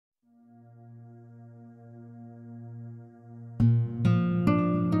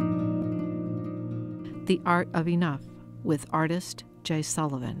The Art of Enough with artist Jay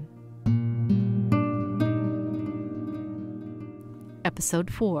Sullivan.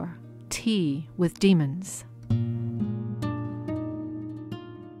 Episode 4, Tea with Demons.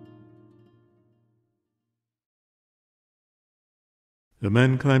 The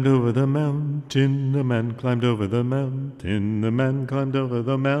man climbed over the mountain, the man climbed over the mountain, the man climbed over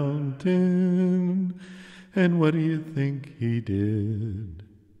the mountain, and what do you think he did?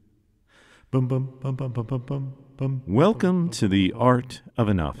 Bum, bum, bum, bum, bum, bum, bum, bum. Welcome to The Art of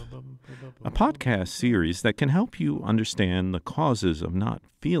Enough, a podcast series that can help you understand the causes of not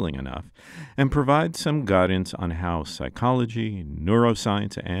feeling enough and provide some guidance on how psychology,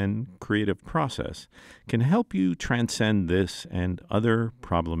 neuroscience, and creative process can help you transcend this and other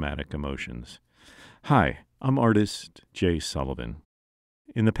problematic emotions. Hi, I'm artist Jay Sullivan.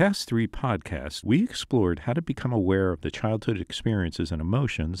 In the past 3 podcasts, we explored how to become aware of the childhood experiences and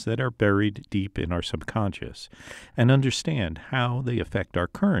emotions that are buried deep in our subconscious and understand how they affect our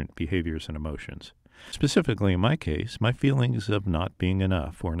current behaviors and emotions. Specifically, in my case, my feelings of not being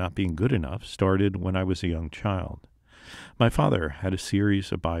enough or not being good enough started when I was a young child. My father had a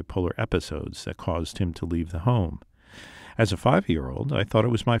series of bipolar episodes that caused him to leave the home. As a 5-year-old, I thought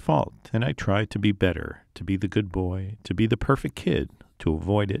it was my fault, and I tried to be better, to be the good boy, to be the perfect kid, to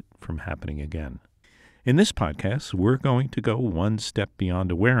avoid it from happening again. In this podcast, we're going to go one step beyond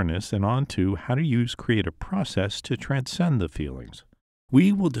awareness and on to how to use creative process to transcend the feelings.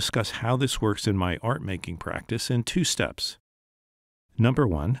 We will discuss how this works in my art-making practice in 2 steps. Number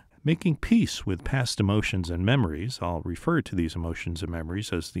 1, making peace with past emotions and memories. I'll refer to these emotions and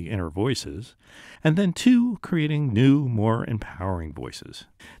memories as the inner voices. And then 2, creating new, more empowering voices.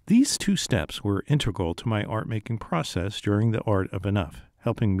 These 2 steps were integral to my art-making process during the Art of Enough,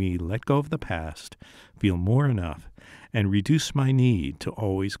 helping me let go of the past, feel more enough, and reduce my need to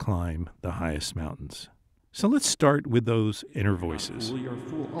always climb the highest mountains. So let's start with those inner voices.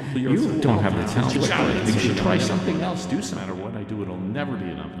 You don't have the talent. You should try something else. Do something. No matter what I do, it'll never be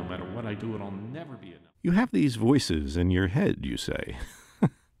enough. No matter what I do, it'll never be enough. You have these voices in your head, you say.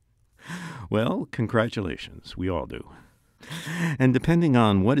 Well, congratulations. We all do. And depending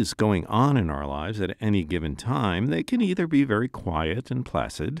on what is going on in our lives at any given time, they can either be very quiet and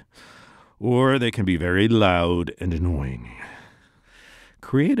placid, or they can be very loud and annoying.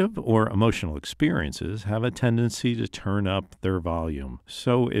 Creative or emotional experiences have a tendency to turn up their volume.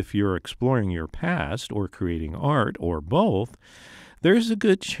 So if you're exploring your past or creating art or both, there's a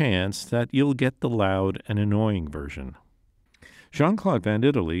good chance that you'll get the loud and annoying version. Claude Van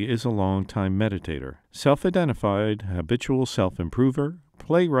Itallie is a longtime meditator, self-identified habitual self-improver,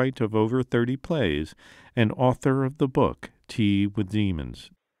 playwright of over 30 plays, and author of the book Tea with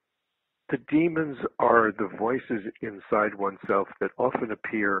Demons. The demons are the voices inside oneself that often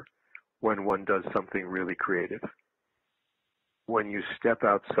appear when one does something really creative. When you step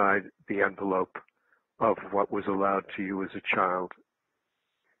outside the envelope of what was allowed to you as a child,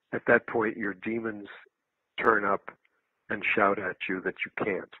 at that point your demons turn up and shout at you that you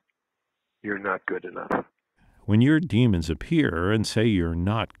can't. You're not good enough. When your demons appear and say you're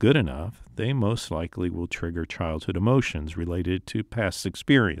not good enough, they most likely will trigger childhood emotions related to past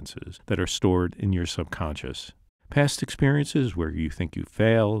experiences that are stored in your subconscious. Past experiences where you think you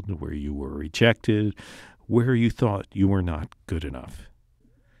failed, where you were rejected, where you thought you were not good enough.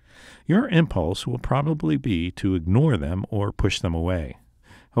 Your impulse will probably be to ignore them or push them away.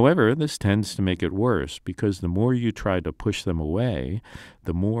 However, this tends to make it worse because the more you try to push them away,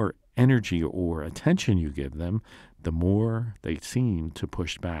 the more energy or attention you give them, the more they seem to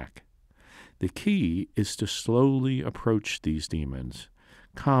push back. The key is to slowly approach these demons,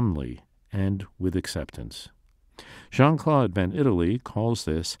 calmly and with acceptance. Claude Van Itallie calls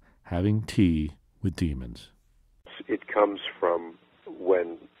this having tea with demons. It comes from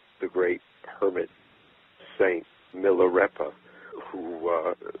when the great hermit saint Milarepa, who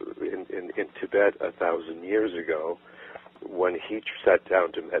in Tibet 1,000 years ago, when he sat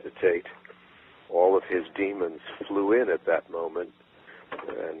down to meditate, all of his demons flew in at that moment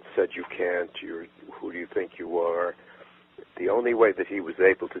and said, "You can't, who do you think you are?" The only way that he was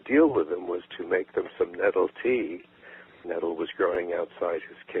able to deal with them was to make them some nettle tea. Nettle was growing outside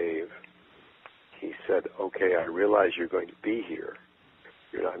his cave. He said, "Okay, I realize you're going to be here.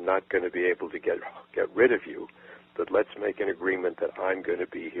 I'm not going to be able to get rid of you, but let's make an agreement that I'm going to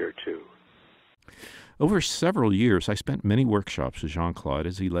be here too." Over several years, I spent many workshops with Jean-Claude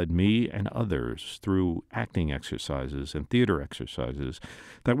as he led me and others through acting exercises and theater exercises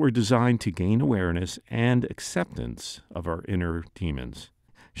that were designed to gain awareness and acceptance of our inner demons.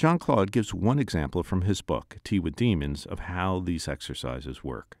 Jean-Claude gives one example from his book, Tea with Demons, of how these exercises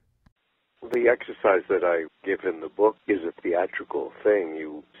work. The exercise that I give in the book is a theatrical thing.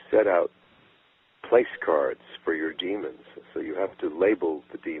 You set out place cards for your demons, so you have to label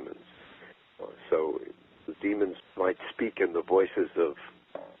the demons. So the demons might speak in the voices of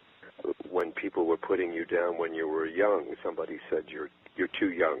when people were putting you down when you were young. Somebody said, you're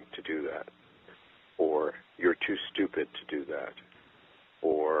too young to do that, or you're too stupid to do that,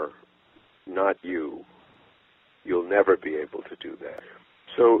 or not you, you'll never be able to do that.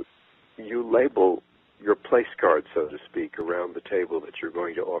 So you label your place card, so to speak, around the table that you're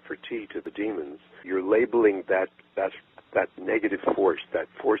going to offer tea to the demons. You're labeling that negative force, that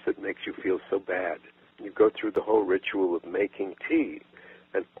force that makes you feel so bad. You go through the whole ritual of making tea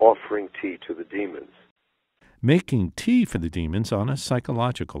and offering tea to the demons. Making tea for the demons on a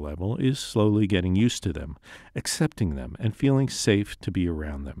psychological level is slowly getting used to them, accepting them, and feeling safe to be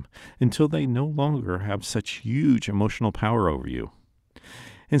around them until they no longer have such huge emotional power over you.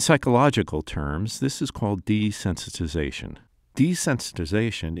 In psychological terms, this is called desensitization.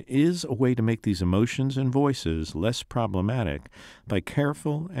 Desensitization is a way to make these emotions and voices less problematic by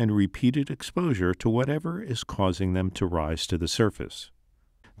careful and repeated exposure to whatever is causing them to rise to the surface.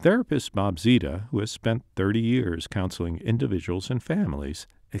 Therapist Bob Szita, who has spent 30 years counseling individuals and families,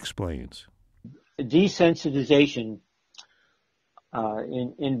 explains. Desensitization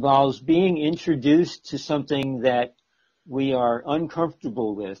involves being introduced to something that we are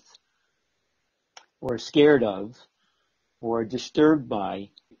uncomfortable with or scared of or disturbed by.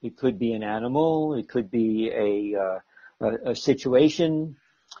 It could be an animal, it could be a situation,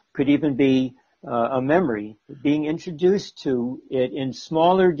 could even be a memory. Being introduced to it in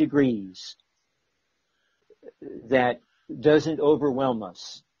smaller degrees that doesn't overwhelm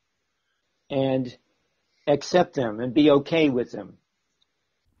us, and accept them and be okay with them.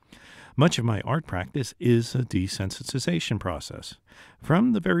 Much of my art practice is a desensitization process.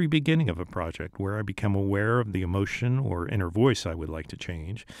 From the very beginning of a project where I become aware of the emotion or inner voice I would like to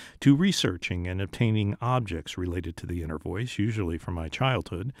change, to researching and obtaining objects related to the inner voice, usually from my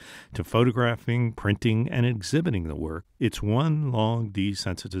childhood, to photographing, printing, and exhibiting the work, it's one long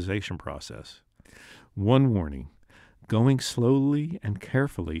desensitization process. One warning: going slowly and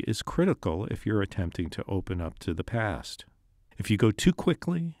carefully is critical if you're attempting to open up to the past. If you go too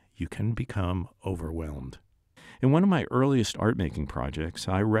quickly, you can become overwhelmed. In one of my earliest art-making projects,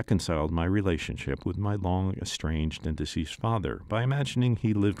 I reconciled my relationship with my long estranged and deceased father by imagining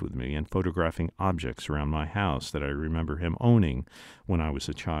he lived with me and photographing objects around my house that I remember him owning when I was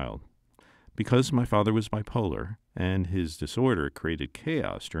a child. Because my father was bipolar, and his disorder created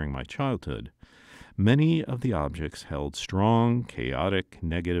chaos during my childhood, many of the objects held strong, chaotic,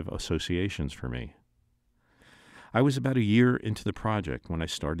 negative associations for me. I was about a year into the project when I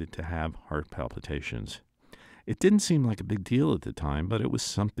started to have heart palpitations. It didn't seem like a big deal at the time, but it was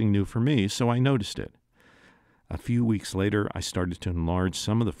something new for me, so I noticed it. A few weeks later, I started to enlarge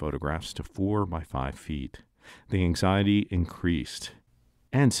some of the photographs to 4 by 5 feet. The anxiety increased.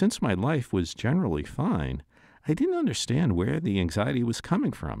 And since my life was generally fine, I didn't understand where the anxiety was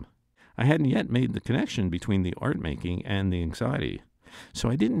coming from. I hadn't yet made the connection between the art making and the anxiety, so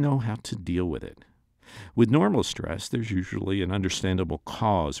I didn't know how to deal with it. With normal stress, there's usually an understandable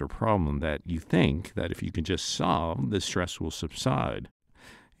cause or problem that you think that if you can just solve, the stress will subside.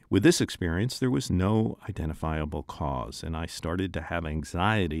 With this experience, there was no identifiable cause, and I started to have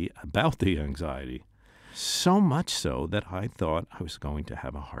anxiety about the anxiety. So much so that I thought I was going to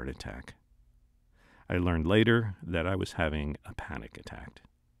have a heart attack. I learned later that I was having a panic attack.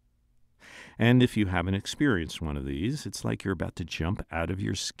 And if you haven't experienced one of these, it's like you're about to jump out of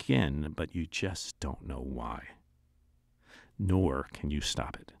your skin, but you just don't know why. Nor can you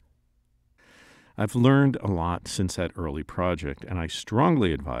stop it. I've learned a lot since that early project, and I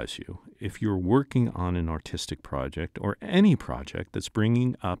strongly advise you, if you're working on an artistic project or any project that's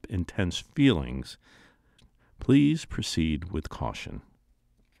bringing up intense feelings, please proceed with caution.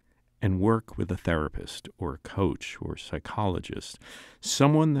 And work with a therapist or a coach or psychologist,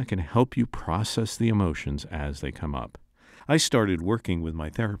 someone that can help you process the emotions as they come up. I started working with my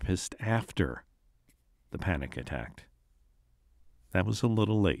therapist after the panic attack. That was a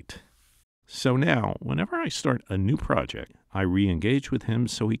little late. So now, whenever I start a new project, I re-engage with him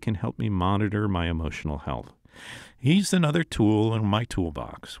so he can help me monitor my emotional health. He's another tool in my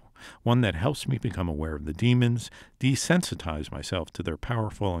toolbox, one that helps me become aware of the demons, desensitize myself to their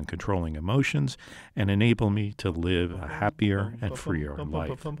powerful and controlling emotions, and enable me to live a happier and freer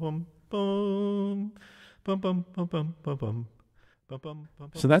life.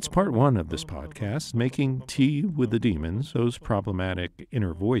 So that's part one of this podcast, making tea with the demons, those problematic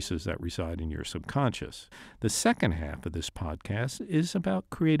inner voices that reside in your subconscious. The second half of this podcast is about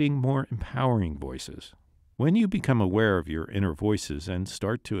creating more empowering voices. When you become aware of your inner voices and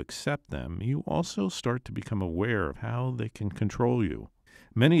start to accept them, you also start to become aware of how they can control you.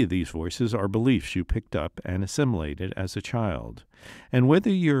 Many of these voices are beliefs you picked up and assimilated as a child. And whether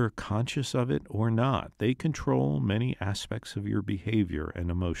you're conscious of it or not, they control many aspects of your behavior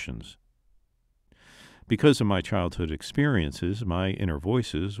and emotions. Because of my childhood experiences, my inner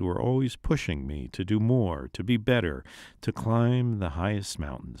voices were always pushing me to do more, to be better, to climb the highest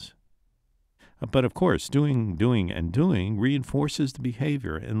mountains. But of course, doing reinforces the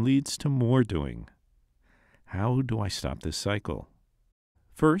behavior and leads to more doing. How do I stop this cycle?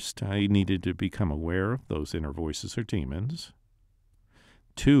 First, I needed to become aware of those inner voices or demons.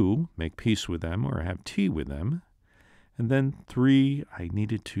 2, make peace with them or have tea with them. And then 3, I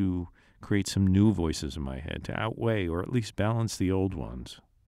needed to create some new voices in my head to outweigh or at least balance the old ones.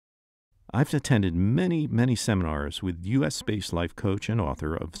 I've attended many seminars with U.S.-based life coach and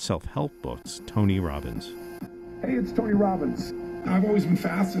author of self-help books, Tony Robbins. Hey, it's Tony Robbins. I've always been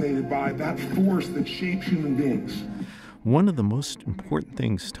fascinated by that force that shapes human beings. One of the most important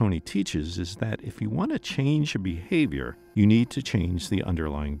things Tony teaches is that if you want to change a behavior, you need to change the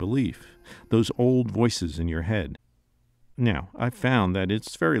underlying belief, those old voices in your head. Now, I've found that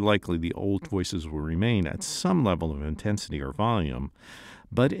it's very likely the old voices will remain at some level of intensity or volume,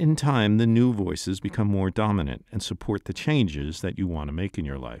 but in time the new voices become more dominant and support the changes that you want to make in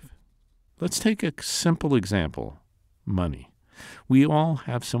your life. Let's take a simple example, money. We all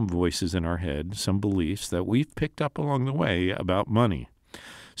have some voices in our head, some beliefs that we've picked up along the way about money.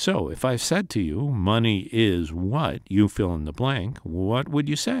 So if I've said to you, money is what, you fill in the blank, what would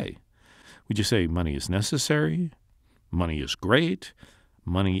you say? Would you say money is necessary? Money is great?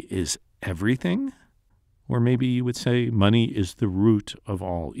 Money is everything? Or maybe you would say money is the root of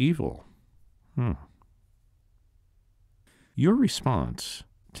all evil. Your response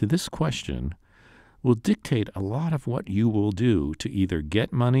to this question will dictate a lot of what you will do to either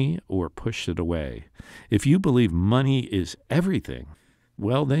get money or push it away. If you believe money is everything,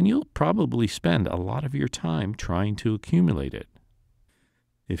 well, then you'll probably spend a lot of your time trying to accumulate it.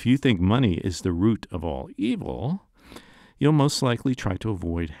 If you think money is the root of all evil, you'll most likely try to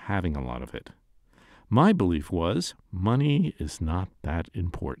avoid having a lot of it. My belief was money is not that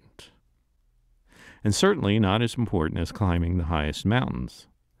important. And certainly not as important as climbing the highest mountains.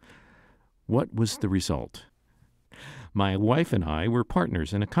 What was the result? My wife and I were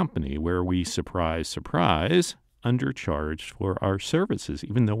partners in a company where we, surprise, undercharged for our services,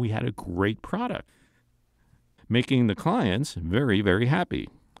 even though we had a great product, making the clients very happy.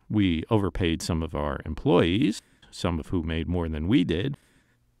 We overpaid some of our employees, some of whom made more than we did,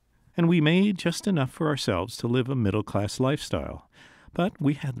 and we made just enough for ourselves to live a middle-class lifestyle. But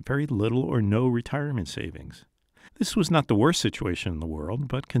we had very little or no retirement savings. This was not the worst situation in the world,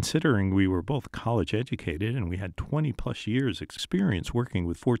 but considering we were both college educated and we had 20-plus years experience working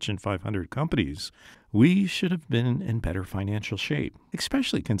with Fortune 500 companies, we should have been in better financial shape,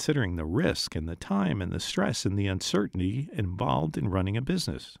 especially considering the risk and the time and the stress and the uncertainty involved in running a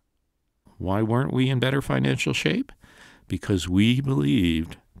business. Why weren't we in better financial shape? Because we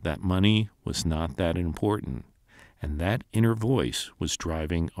believed that money was not that important, and that inner voice was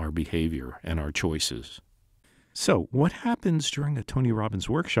driving our behavior and our choices. So, what happens during a Tony Robbins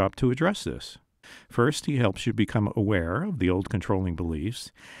workshop to address this? First, he helps you become aware of the old controlling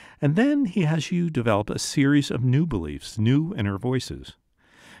beliefs, and then he has you develop a series of new beliefs, new inner voices.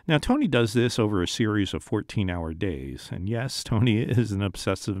 Now, Tony does this over a series of 14-hour days, and yes, Tony is an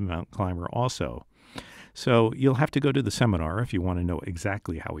obsessive mountain climber also. So you'll have to go to the seminar if you want to know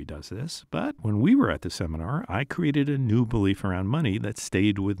exactly how he does this. But when we were at the seminar, I created a new belief around money that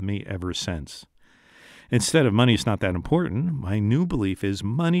stayed with me ever since. Instead of money's not that important, my new belief is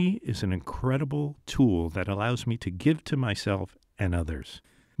money is an incredible tool that allows me to give to myself and others.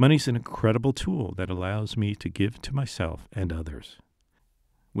 Money's an incredible tool that allows me to give to myself and others.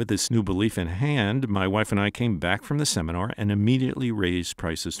 With this new belief in hand, my wife and I came back from the seminar and immediately raised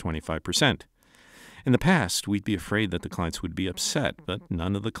prices 25%. In the past, we'd be afraid that the clients would be upset, but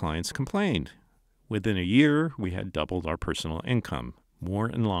none of the clients complained. Within a year, we had doubled our personal income, more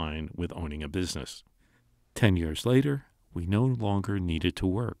in line with owning a business. 10 years later, we no longer needed to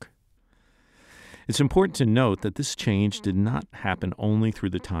work. It's important to note that this change did not happen only through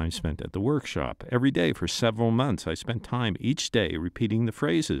the time spent at the workshop. Every day for several months, I spent time each day repeating the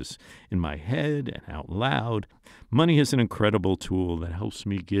phrases in my head and out loud. Money is an incredible tool that helps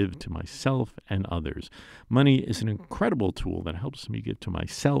me give to myself and others. Money is an incredible tool that helps me give to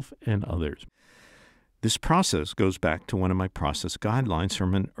myself and others. This process goes back to one of my process guidelines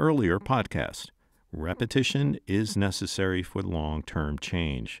from an earlier podcast. Repetition is necessary for long-term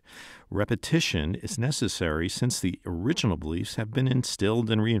change. Repetition is necessary since the original beliefs have been instilled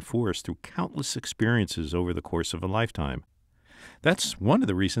and reinforced through countless experiences over the course of a lifetime. That's one of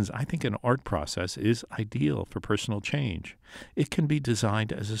the reasons I think an art process is ideal for personal change. It can be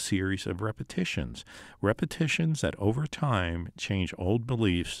designed as a series of repetitions that over time change old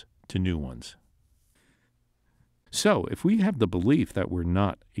beliefs to new ones. So, if we have the belief that we're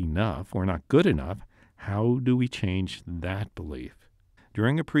not enough, we're not good enough, how do we change that belief?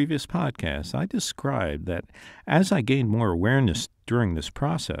 During a previous podcast, I described that as I gained more awareness during this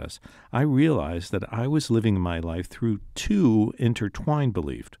process, I realized that I was living my life through two intertwined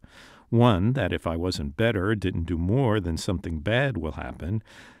beliefs. One, that if I wasn't better, didn't do more, then something bad will happen.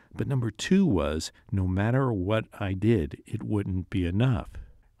 But number two was, no matter what I did, it wouldn't be enough.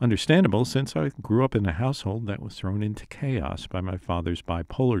 Understandable, since I grew up in a household that was thrown into chaos by my father's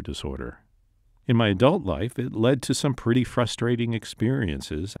bipolar disorder. In my adult life, it led to some pretty frustrating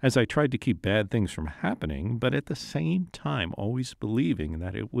experiences as I tried to keep bad things from happening, but at the same time always believing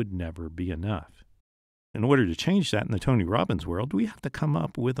that it would never be enough. In order to change that in the Tony Robbins world, we have to come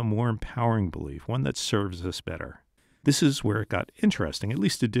up with a more empowering belief, one that serves us better. This is where it got interesting, at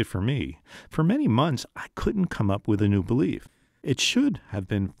least it did for me. For many months, I couldn't come up with a new belief. It should have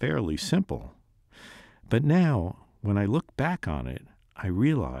been fairly simple. But now, when I look back on it, I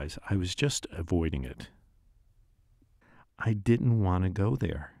realize I was just avoiding it. I didn't want to go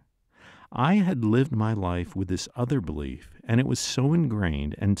there. I had lived my life with this other belief, and it was so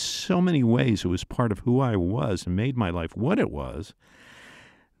ingrained, and so many ways it was part of who I was and made my life what it was,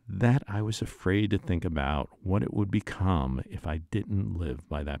 that I was afraid to think about what it would become if I didn't live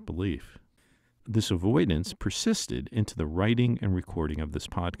by that belief. This avoidance persisted into the writing and recording of this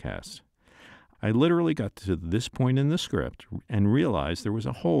podcast. I literally got to this point in the script and realized there was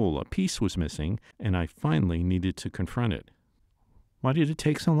a hole, a piece was missing, and I finally needed to confront it. Why did it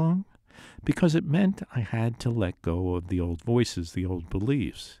take so long? Because it meant I had to let go of the old voices, the old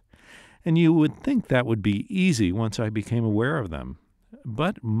beliefs. And you would think that would be easy once I became aware of them.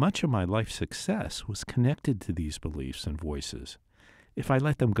 But much of my life success was connected to these beliefs and voices. If I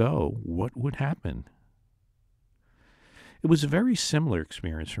let them go, what would happen? It was a very similar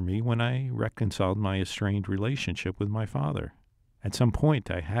experience for me when I reconciled my estranged relationship with my father. At some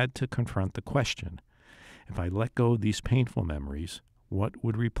point, I had to confront the question, if I let go of these painful memories, what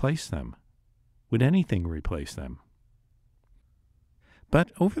would replace them? Would anything replace them?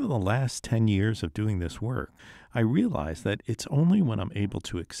 But over the last 10 years of doing this work, I realized that it's only when I'm able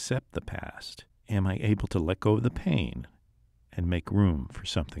to accept the past, am I able to let go of the pain and make room for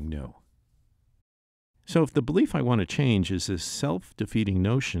something new. So if the belief I want to change is this self-defeating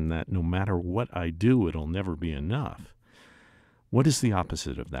notion that no matter what I do, it'll never be enough, what is the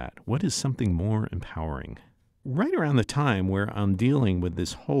opposite of that? What is something more empowering? Right around the time where I'm dealing with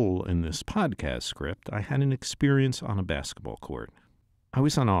this hole in this podcast script, I had an experience on a basketball court. I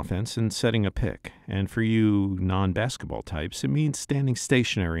was on offense and setting a pick, and for you non-basketball types, it means standing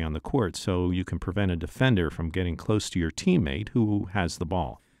stationary on the court so you can prevent a defender from getting close to your teammate who has the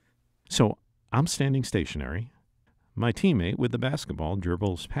ball. So I'm standing stationary. My teammate with the basketball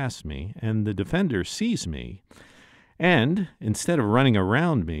dribbles past me, and the defender sees me, and instead of running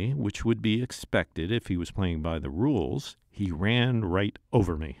around me, which would be expected if he was playing by the rules, he ran right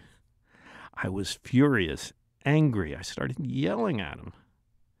over me. I was furious, angry. I started yelling at him.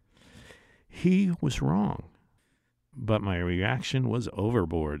 He was wrong, but my reaction was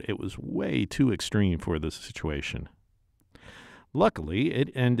overboard. It was way too extreme for this situation. Luckily,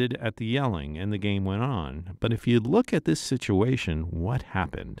 it ended at the yelling and the game went on. But if you look at this situation, what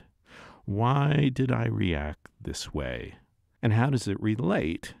happened? Why did I react this way? And how does it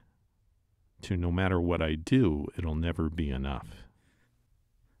relate to no matter what I do, it'll never be enough?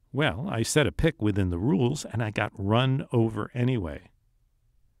 Well, I set a pick within the rules and I got run over anyway.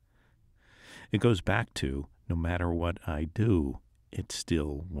 It goes back to no matter what I do, it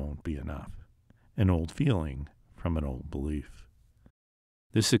still won't be enough. An old feeling from an old belief.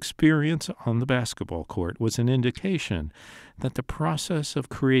 This experience on the basketball court was an indication that the process of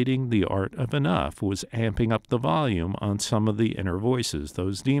creating the art of enough was amping up the volume on some of the inner voices,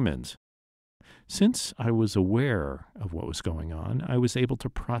 those demons. Since I was aware of what was going on, I was able to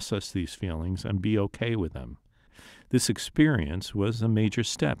process these feelings and be okay with them. This experience was a major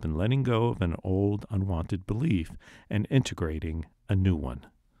step in letting go of an old, unwanted belief and integrating a new one.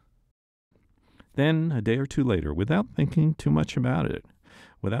 Then, a day or two later, without thinking too much about it,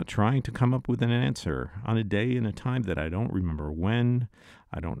 without trying to come up with an answer, on a day and a time that I don't remember when,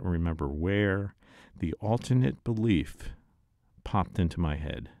 I don't remember where, the alternate belief popped into my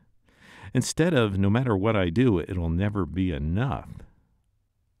head. Instead of, no matter what I do, it'll never be enough,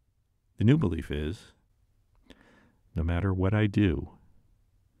 the new belief is, no matter what I do,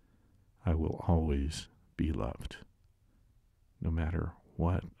 I will always be loved. No matter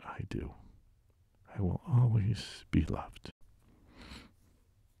what I do, I will always be loved.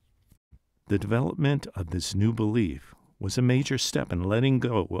 The development of this new belief was a major step in letting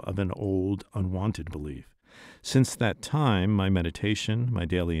go of an old, unwanted belief. Since that time, my meditation, my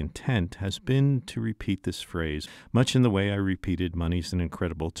daily intent, has been to repeat this phrase, much in the way I repeated money's an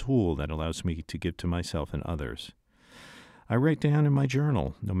incredible tool that allows me to give to myself and others. I write down in my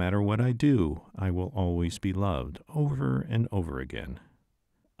journal, no matter what I do, I will always be loved, over and over again.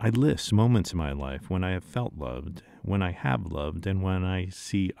 I list moments in my life when I have felt loved, when I have loved, and when I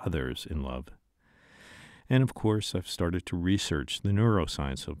see others in love. And of course, I've started to research the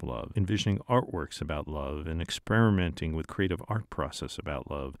neuroscience of love, envisioning artworks about love and experimenting with creative art process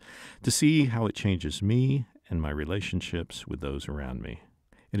about love to see how it changes me and my relationships with those around me.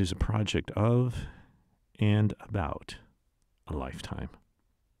 It is a project of and about a lifetime.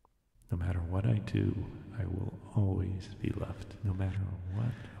 No matter what I do, I will always be loved. No matter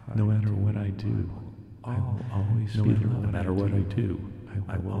what I do, I will always be loved. No matter what I do,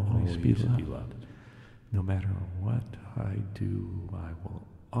 I will always be loved. No matter what I do, I will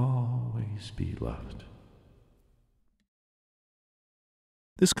always be loved.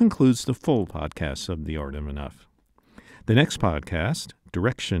 This concludes the full podcast of The Art of Enough. The next podcast,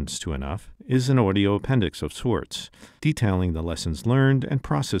 Directions to Enough, is an audio appendix of sorts, detailing the lessons learned and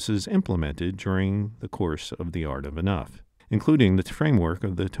processes implemented during the course of The Art of Enough, including the framework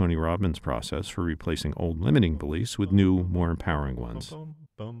of the Tony Robbins process for replacing old limiting beliefs with new, more empowering ones.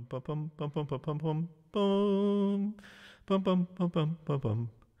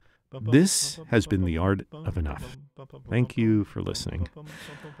 This has been The Art of Enough. Thank you for listening.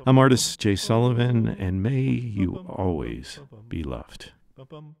 I'm artist Jay Sullivan, and may you always be loved.